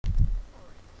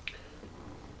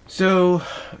So,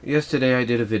 yesterday I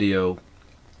did a video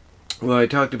where I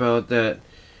talked about that,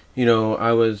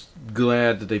 I was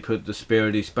glad that they put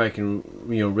disparity, spike, and,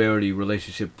 rarity,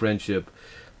 relationship, friendship,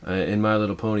 in My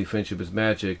Little Pony, Friendship is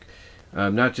Magic.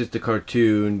 Not just the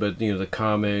cartoon, but, the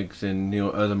comics and,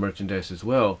 other merchandise as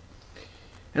well.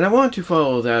 And I want to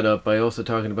follow that up by also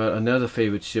talking about another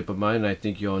favorite ship of mine, and I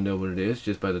think you all know what it is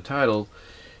just by the title,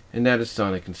 and that is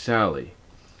Sonic and Sally.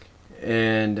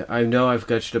 And I know I've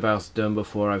gushed about them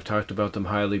before, I've talked about them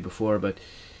highly before, but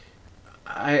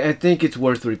I think it's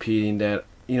worth repeating that,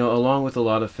 along with a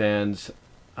lot of fans,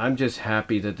 I'm just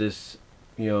happy that this,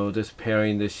 this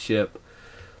pairing, this ship,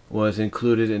 was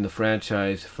included in the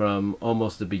franchise from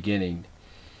almost the beginning.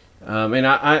 And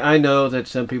I know that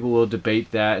some people will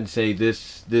debate that and say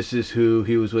this is who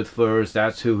he was with first,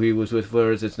 that's who he was with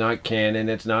first, it's not canon,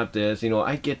 it's not this,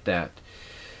 I get that.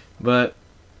 But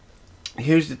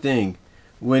here's the thing,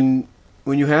 when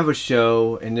you have a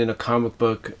show and then a comic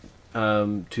book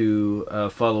to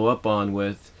follow up on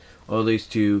with, or at least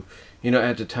to,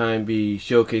 at the time be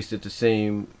showcased at the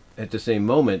same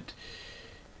moment,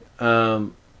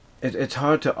 it's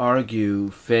hard to argue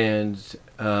fans'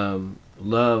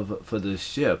 love for the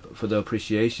ship, for the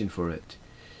appreciation for it.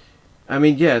 I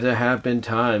mean, yeah, there have been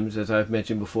times, as I've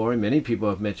mentioned before, and many people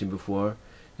have mentioned before,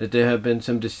 that there have been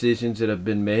some decisions that have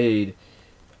been made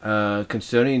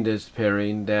concerning this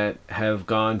pairing that have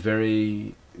gone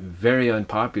very, very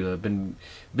unpopular, been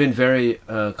very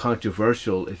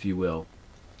controversial, if you will.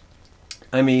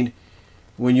 I mean,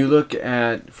 when you look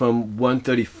at from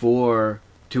 134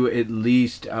 to at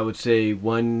least, I would say,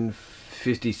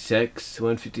 156,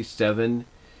 157,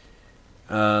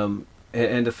 and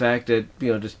the fact that,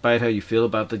 despite how you feel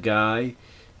about the guy,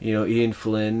 Ian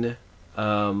Flynn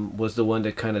was the one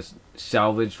that kind of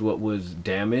salvaged what was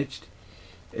damaged,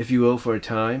 if you will, for a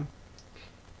time.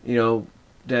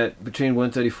 That between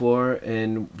 134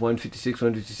 and 156,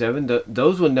 157,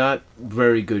 those were not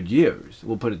very good years.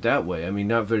 We'll put it that way. I mean,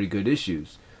 not very good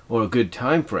issues or a good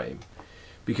time frame,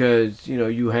 because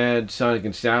you had Sonic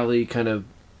and Sally kind of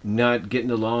not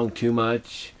getting along too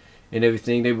much and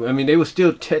everything. They were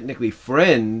still technically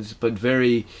friends, but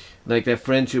very, like, that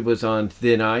friendship was on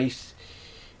thin ice.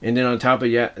 And then on top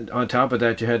of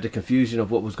that, you had the confusion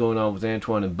of what was going on with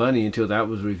Antoine and Bunny until that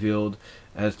was revealed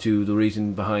as to the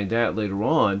reason behind that later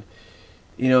on.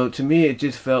 To me, it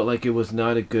just felt like it was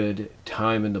not a good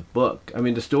time in the book. I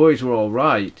mean, the stories were all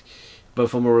right,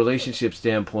 but from a relationship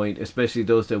standpoint, especially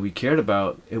those that we cared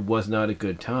about, it was not a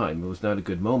good time. It was not a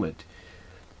good moment.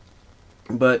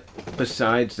 But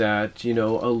besides that, a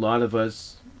lot of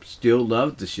us still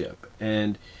loved the ship,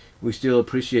 and we still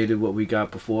appreciated what we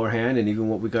got beforehand and even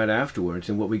what we got afterwards,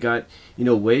 and what we got,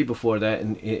 way before that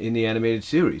in the animated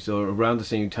series, or around the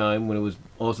same time when it was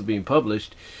also being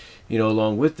published,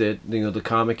 along with it, the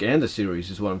comic and the series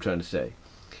is what I'm trying to say.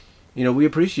 We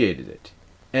appreciated it.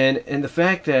 And the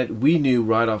fact that we knew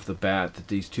right off the bat that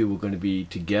these two were going to be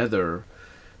together,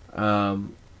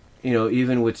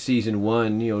 even with season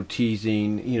 1,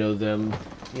 teasing, them,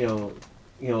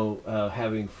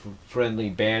 having friendly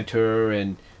banter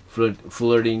and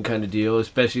flirting kind of deal,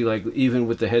 especially like even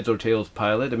with the Heads or Tails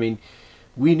pilot. I mean,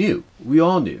 we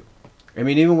all knew. I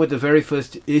mean, even with the very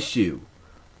first issue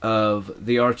of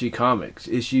the Archie comics,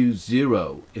 issue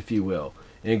 0, if you will,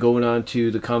 and going on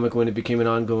to the comic when it became an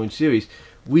ongoing series,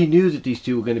 we knew that these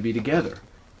two were going to be together.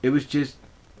 It was just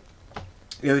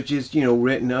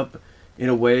written up in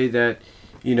a way that,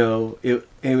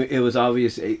 it was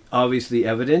obviously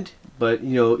evident, but,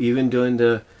 even during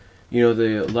the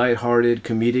lighthearted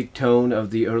comedic tone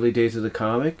of the early days of the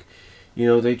comic,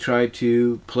 they tried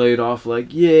to play it off like,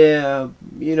 yeah,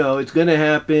 it's going to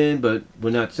happen, but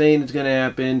we're not saying it's going to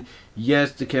happen.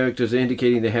 Yes, the characters are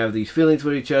indicating they have these feelings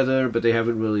for each other, but they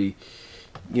haven't really,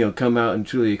 come out and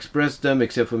truly expressed them,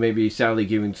 except for maybe Sally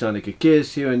giving Sonic a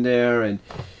kiss here and there. And,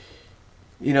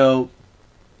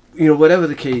 whatever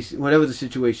the case, whatever the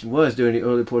situation was during the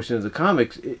early portion of the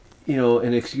comics,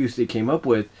 an excuse they came up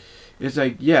with, it's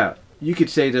like, yeah, you could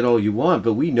say that all you want,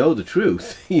 but we know the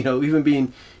truth. Even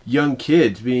being young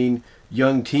kids, being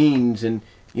young teens and,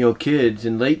 kids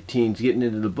and late teens getting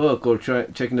into the book or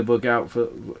checking the book out for,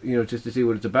 just to see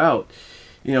what it's about.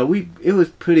 It was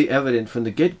pretty evident from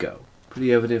the get-go.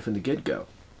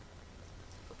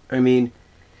 I mean,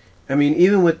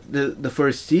 even with the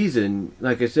first season,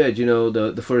 like I said,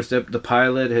 the first the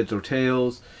pilot, Heads or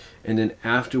Tails, and then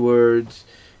afterwards,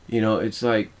 it's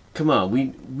like, come on,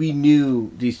 we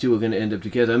knew these two were going to end up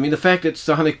together. I mean, the fact that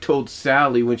Sonic told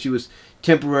Sally when she was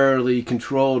temporarily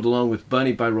controlled along with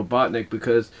Bunny by Robotnik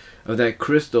because of that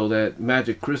crystal, that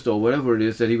magic crystal, whatever it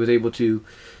is, that he was able to,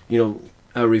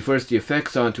 reverse the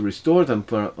effects on to restore them,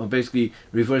 or basically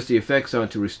reverse the effects on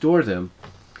to restore them.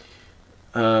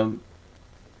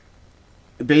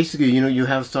 Basically, you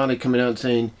have Sonic coming out and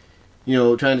saying,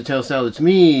 trying to tell Sal, it's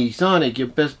me, Sonic, your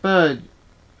best bud,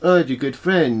 your good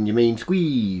friend, your main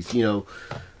squeeze, and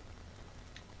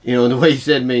the way he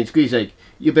said main squeeze, like,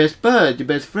 your best bud, your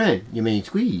best friend, your main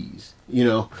squeeze,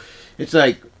 it's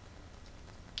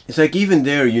like even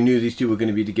there you knew these two were going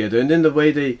to be together. And then the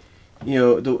way they,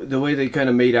 the way they kind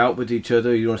of made out with each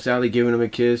other, Sally giving him a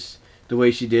kiss the way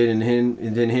she did, and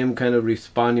then him kind of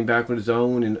responding back with his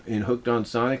own and hooked on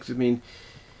Sonic's. I mean,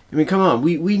 come on,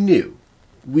 we knew.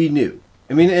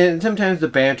 I mean, and sometimes the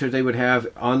banter they would have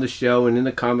on the show and in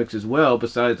the comics as well,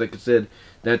 besides, like I said,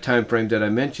 that time frame that I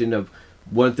mentioned of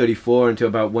 134 until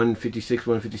about 156,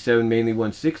 157, mainly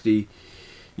 160,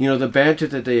 the banter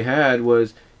that they had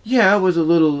was, it was a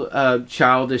little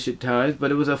childish at times,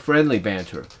 but it was a friendly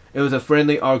banter. It was a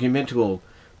friendly, argumentative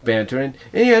banter. And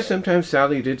yeah, sometimes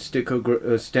Sally did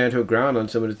stand her ground on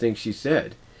some of the things she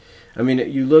said. I mean,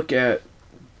 you look at,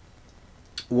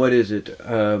 what is it,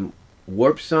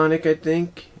 Warp Sonic, I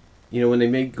think, when they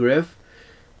made Griff,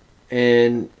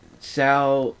 and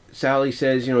Sally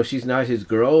says, she's not his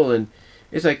girl, and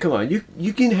it's like, come on,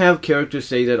 you can have characters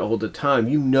say that all the time.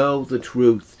 The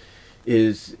truth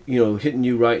is, hitting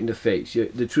you right in the face.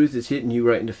 The truth is hitting you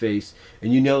right in the face,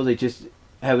 and they just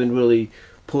haven't really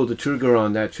pulled the trigger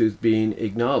on that truth being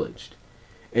acknowledged.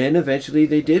 And eventually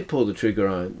they did pull the trigger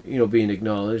on, being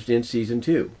acknowledged in season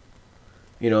 2.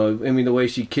 The way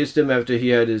she kissed him after he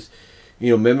had his,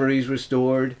 memories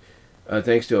restored,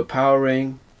 thanks to a power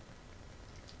ring.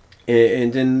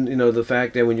 And then, the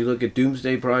fact that when you look at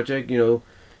Doomsday Project,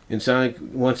 and Sonic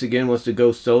once again wants to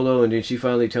go solo, and then she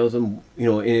finally tells him,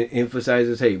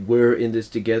 emphasizes, hey, we're in this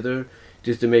together,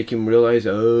 just to make him realize,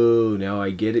 oh, now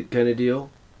I get it kind of deal.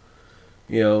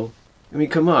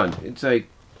 Come on. It's like,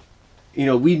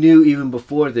 we knew even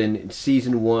before then, in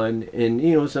season 1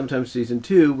 and, sometimes season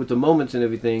 2, with the moments and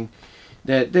everything,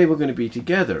 that they were going to be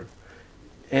together.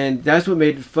 And that's what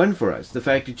made it fun for us. The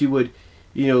fact that you would,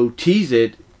 tease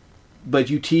it, but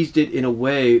you teased it in a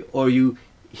way, or you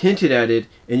hinted at it,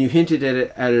 and you hinted at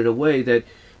it in a way that,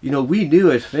 we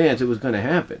knew as fans it was going to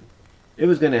happen. It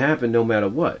was going to happen no matter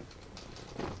what.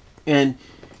 And,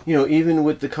 even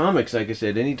with the comics, like I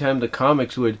said, anytime the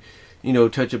comics would,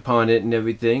 touch upon it and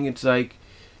everything, it's like,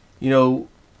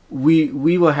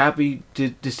 we were happy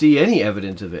to see any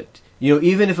evidence of it.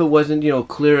 Even if it wasn't,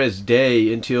 clear as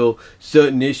day until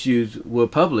certain issues were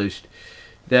published,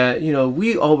 that,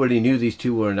 we already knew these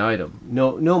two were an item.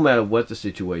 No matter what the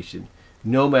situation.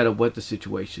 No matter what the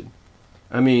situation.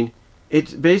 I mean,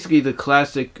 it's basically the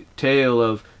classic tale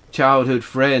of childhood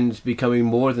friends becoming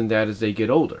more than that as they get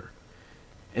older.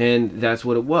 And that's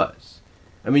what it was.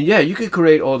 I mean, yeah, you could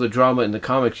create all the drama in the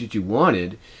comics that you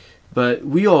wanted, but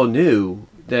we all knew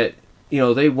that,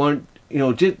 they weren't,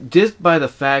 just by the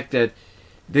fact that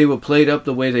they were played up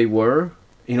the way they were,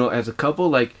 as a couple,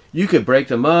 like, you could break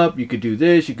them up, you could do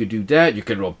this, you could do that, you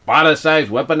could roboticize,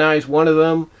 weaponize one of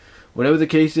them, whatever the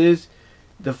case is.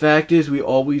 The fact is, we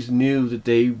always knew that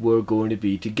they were going to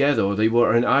be together, or they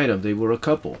were an item, they were a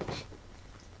couple.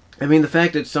 I mean, the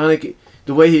fact that Sonic,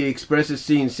 the way he expresses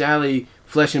seeing Sally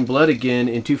flesh and blood again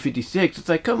in 256, it's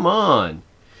like, come on.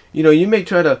 You may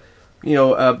try to,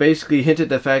 basically hint at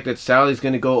the fact that Sally's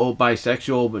going to go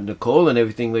bisexual with Nicole and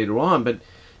everything later on, but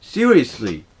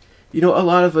seriously, a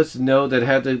lot of us know that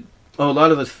a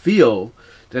lot of us feel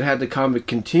that had the comic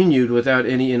continued without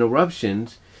any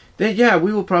interruptions, then yeah,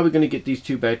 we were probably going to get these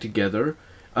two back together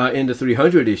in the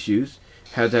 300 issues,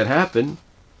 had that happen.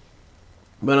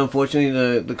 But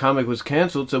unfortunately, the comic was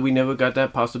canceled, so we never got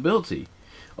that possibility.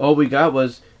 All we got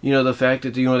was, the fact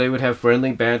that, they would have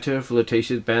friendly banter,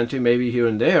 flirtatious banter, maybe here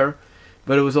and there.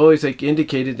 But it was always, like,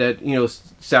 indicated that,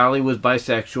 Sally was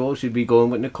bisexual, she'd be going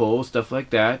with Nicole, stuff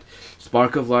like that.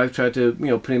 Spark of Life tried to,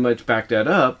 pretty much back that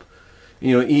up.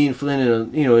 Ian Flynn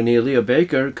and, Nelia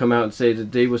Baker come out and say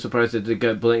that they were surprised that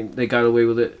they got away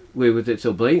with it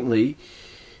so blatantly.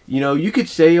 You could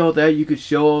say all that, you could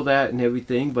show all that and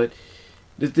everything, but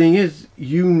the thing is,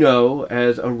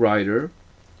 as a writer,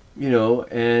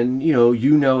 and,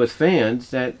 as fans,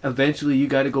 that eventually you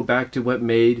got to go back to what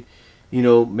made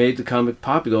the comic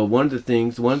popular. One of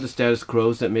the status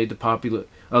quos that made the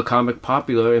comic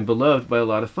popular and beloved by a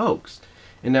lot of folks.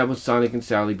 And that was Sonic and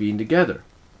Sally being together.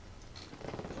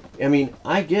 I mean,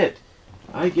 I get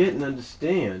and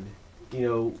understand,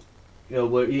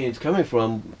 where Ian's coming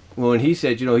from when he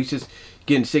said, he's just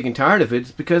getting sick and tired of it.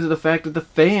 It's because of the fact that the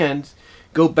fans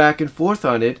go back and forth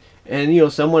on it,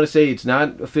 and some want to say it's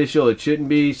not official, it shouldn't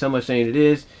be, some are saying it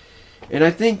is, and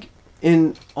I think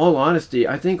in all honesty,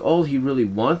 I think all he really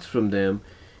wants from them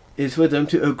is for them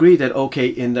to agree that, okay,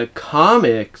 in the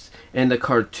comics and the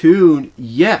cartoon,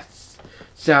 yes,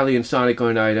 Sally and Sonic are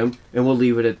an item, and we'll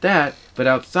leave it at that. But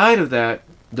outside of that,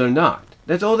 they're not.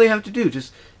 That's all they have to do.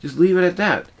 Just leave it at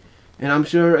that. And I'm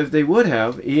sure if they would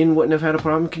have, Ian wouldn't have had a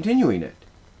problem continuing it.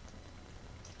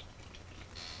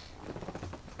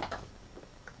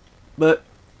 But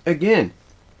again,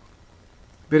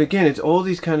 it's all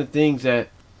these kind of things that,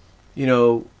 you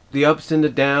know, the ups and the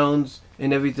downs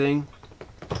and everything,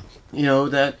 you know,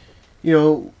 that, you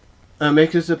know,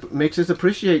 makes us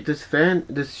appreciate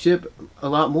this ship a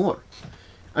lot more.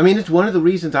 I mean, it's one of the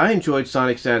reasons I enjoyed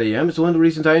Sonic Sat AM. It's one of the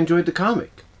reasons I enjoyed the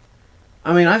comic.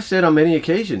 I mean, I've said on many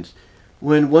occasions,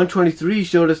 when 123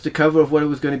 showed us the cover of what it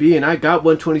was going to be, and I got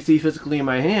 123 physically in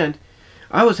my hand,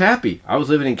 I was happy. I was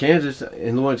living in Kansas,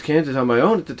 in Lawrence, Kansas on my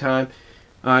own at the time,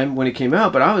 when it came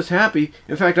out, but I was happy.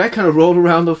 In fact, I kind of rolled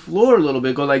around the floor a little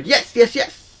bit, going like, yes, yes,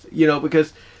 yes, you know,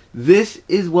 because this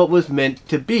is what was meant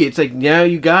to be. It's like, now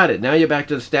you got it. Now you're back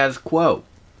to the status quo.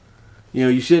 You know,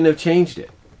 you shouldn't have changed it.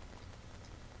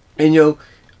 And, you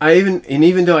know,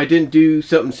 even though I didn't do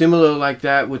something similar like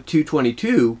that with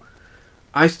 222,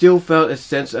 I still felt a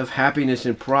sense of happiness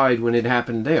and pride when it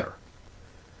happened there.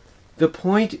 The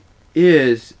point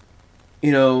is,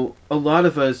 you know, a lot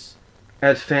of us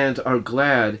as fans are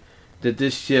glad that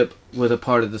this ship was a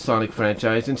part of the Sonic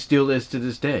franchise and still is to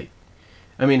this day.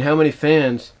 I mean, how many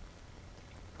fans,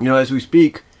 you know, as we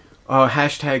speak, are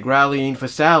hashtag rallying for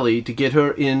Sally to get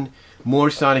her in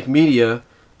more Sonic media,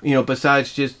 you know,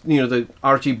 besides just, you know, the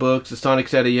Archie books, the Sonic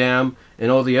Sat AM, and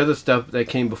all the other stuff that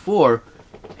came before.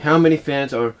 How many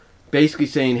fans are basically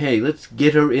saying, hey, let's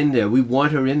get her in there. We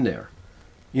want her in there.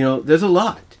 You know, there's a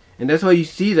lot. And that's why you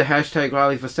see the hashtag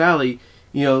rally for Sally,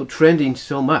 you know, trending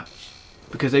so much.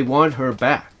 Because they want her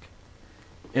back.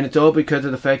 And it's all because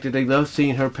of the fact that they love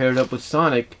seeing her paired up with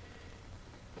Sonic.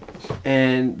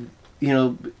 And,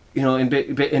 and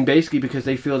basically because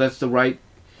they feel that's the right,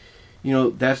 you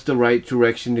know, that's the right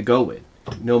direction to go in.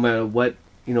 No matter what,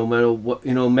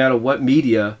 no matter what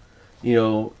media, you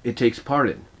know, it takes part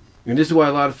in. And this is why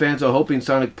a lot of fans are hoping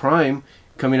Sonic Prime,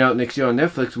 coming out next year on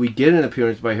Netflix, we get an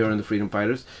appearance by her in the Freedom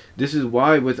Fighters. This is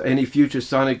why with any future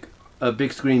Sonic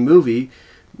big screen movie,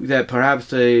 that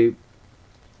perhaps a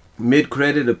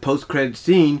mid-credit or post-credit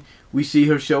scene, we see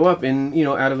her show up in, you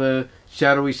know, out of a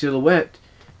shadowy silhouette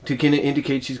to kind of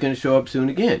indicate she's going to show up soon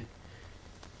again.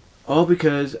 All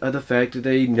because of the fact that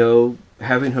they know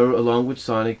having her along with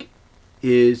Sonic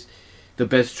is the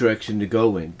best direction to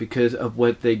go in because of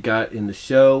what they got in the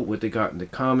show, what they got in the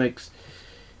comics.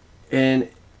 And,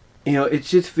 you know, it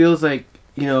just feels like,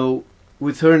 you know,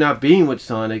 with her not being with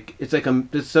Sonic, it's like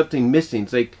there's something missing.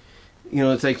 It's like, you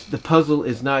know, it's like the puzzle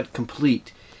is not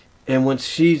complete. And when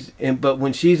but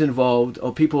when she's involved,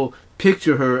 or people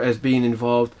picture her as being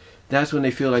involved, that's when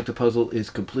they feel like the puzzle is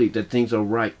complete, that things are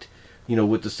right, you know,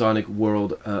 with the Sonic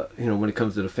world, you know, when it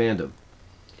comes to the fandom.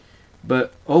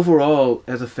 But overall,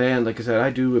 as a fan, like I said,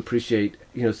 I do appreciate,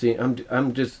 you know, seeing,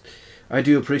 I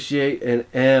do appreciate and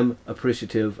am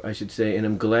appreciative, I should say, and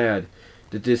I'm glad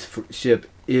that this ship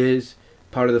is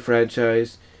part of the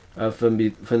franchise from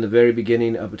the very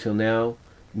beginning up until now,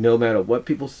 no matter what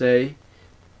people say.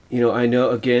 You know, I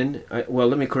know, again, well,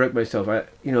 let me correct myself. I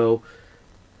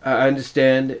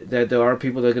understand that there are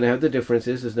people that are going to have the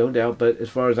differences, there's no doubt, but as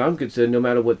far as I'm concerned, no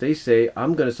matter what they say,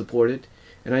 I'm going to support it.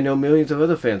 And I know millions of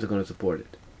other fans are going to support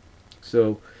it.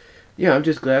 So, yeah, I'm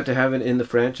just glad to have it in the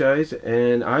franchise.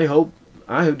 And I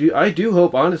do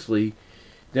hope, honestly,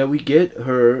 that we get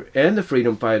her and the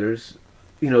Freedom Fighters,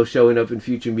 you know, showing up in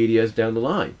future medias down the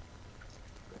line.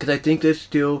 Because I think there's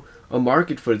still a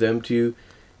market for them to,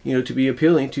 you know, to be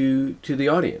appealing to the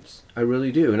audience. I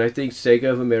really do. And I think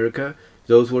Sega of America,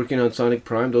 those working on Sonic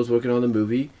Prime, those working on the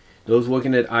movie, those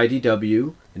working at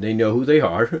IDW, and they know who they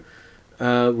are,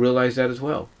 realize that as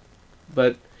well.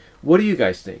 But what do you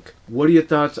guys think? What are your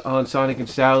thoughts on Sonic and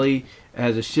Sally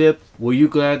as a ship? Were you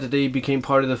glad that they became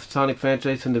part of the Sonic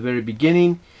franchise from the very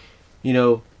beginning? You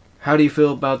know, how do you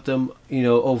feel about them, you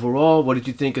know, overall? What did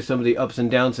you think of some of the ups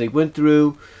and downs they went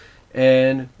through?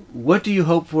 And what do you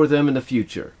hope for them in the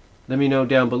future? Let me know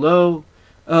down below.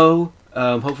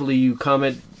 Hopefully you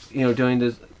comment, you know, during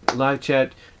this live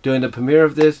chat during the premiere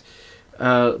of this.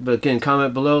 But again,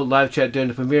 comment below, live chat during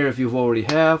the premiere if you've already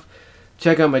have.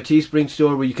 Check out my Teespring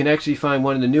store where you can actually find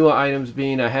one of the newer items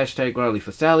being a hashtag Rally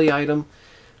for Sally item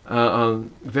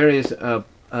on various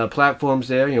platforms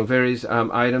there. You know, various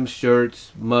items,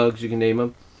 shirts, mugs, you can name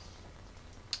them.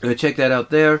 Check that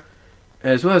out there.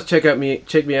 As well as check me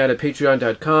out at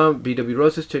patreon.com, BW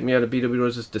Rosas. Check me out at BW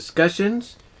Rosas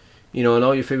Discussions. You know, on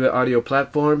all your favorite audio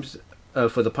platforms.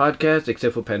 for the podcast,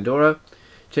 except for Pandora.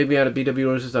 Check me out at BW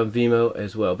Roses on Venmo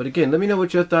as well. But again, let me know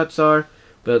what your thoughts are.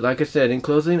 But like I said, in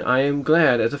closing, I am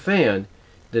glad as a fan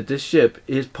that this ship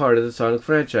is part of the Sonic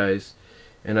franchise,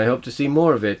 and I hope to see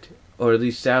more of it, or at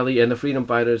least Sally and the Freedom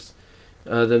Fighters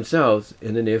themselves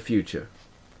in the near future.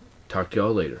 Talk to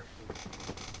y'all later.